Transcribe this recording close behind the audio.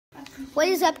What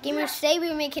is up, gamers? Today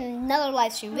we're making another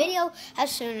live stream video. As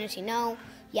soon as you know,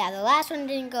 yeah, the last one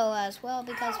didn't go as well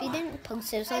because we didn't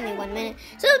post it. It was only 1 minute.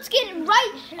 So let's get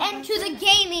right into the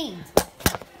gaming.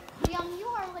 Liam, you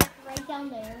are like right down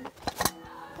there.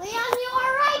 Liam, you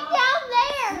are right down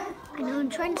there. I know, I'm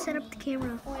trying to set up the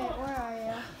camera. Wait, where are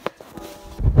you?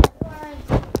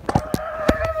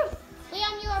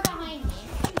 Liam, you are behind me.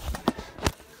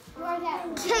 You are that.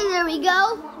 Okay, there we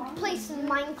go. Play some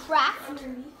Minecraft.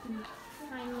 Behind me.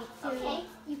 Okay,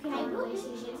 you can hardly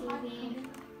see the TV.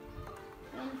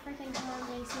 And freaking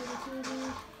hardly see the TV.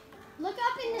 Look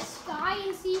up in the sky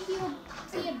and see if you'll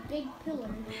see a big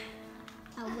pillar.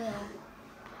 I will.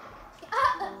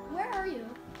 Where are you?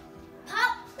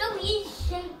 Pop the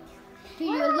shake. Dude,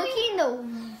 you're looking the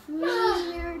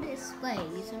weirdest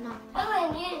ways. I'm not. Oh,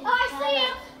 I see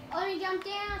you. Let me jump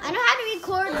down. I know how to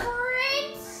record.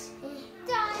 Prince.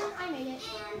 Done. I made it.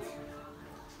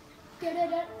 You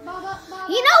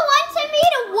know, once I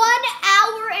made a 1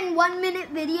 hour and 1 minute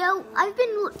video. I've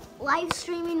been live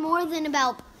streaming more than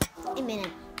about a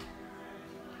minute.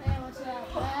 Hey, what's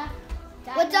up, bruh?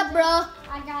 What's up, bro?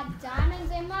 I got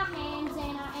diamonds in my hands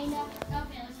and I ain't up.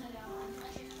 Okay, let's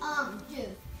go.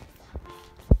 Dude.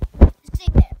 Stay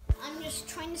there. I'm just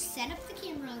trying to set up the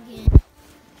camera again.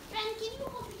 Ben, can you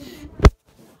hold the camera?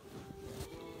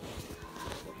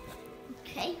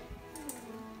 Okay.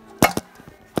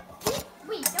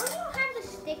 Wait, don't you have the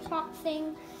stick box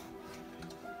thing?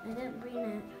 I didn't bring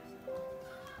it.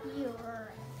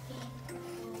 You're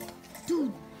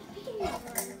Dude. Look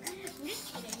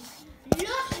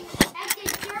at the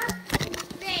jerk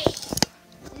face.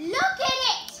 Look at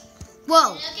it. Whoa.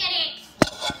 Look at it.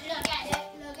 Look at it.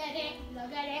 Look at it.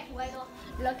 Look at it. Wiggle.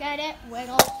 Look at it.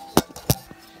 Wiggle.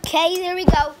 Okay, there we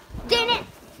go. Didn't.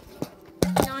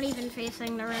 Not even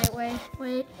facing the right way.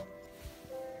 Wait.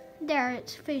 There,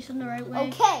 it's facing the right way.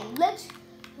 Okay, let's.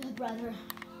 Brother.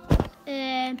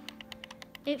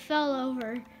 It fell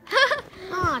over.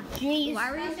 Oh, jeez. Why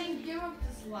were you saying give up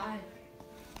the slide?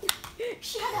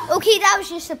 Shut up. Okay, that was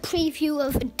just a preview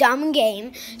of a dumb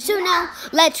game. So now,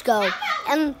 let's go.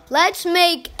 And let's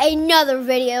make another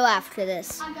video after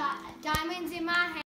this. I got diamonds in my hand.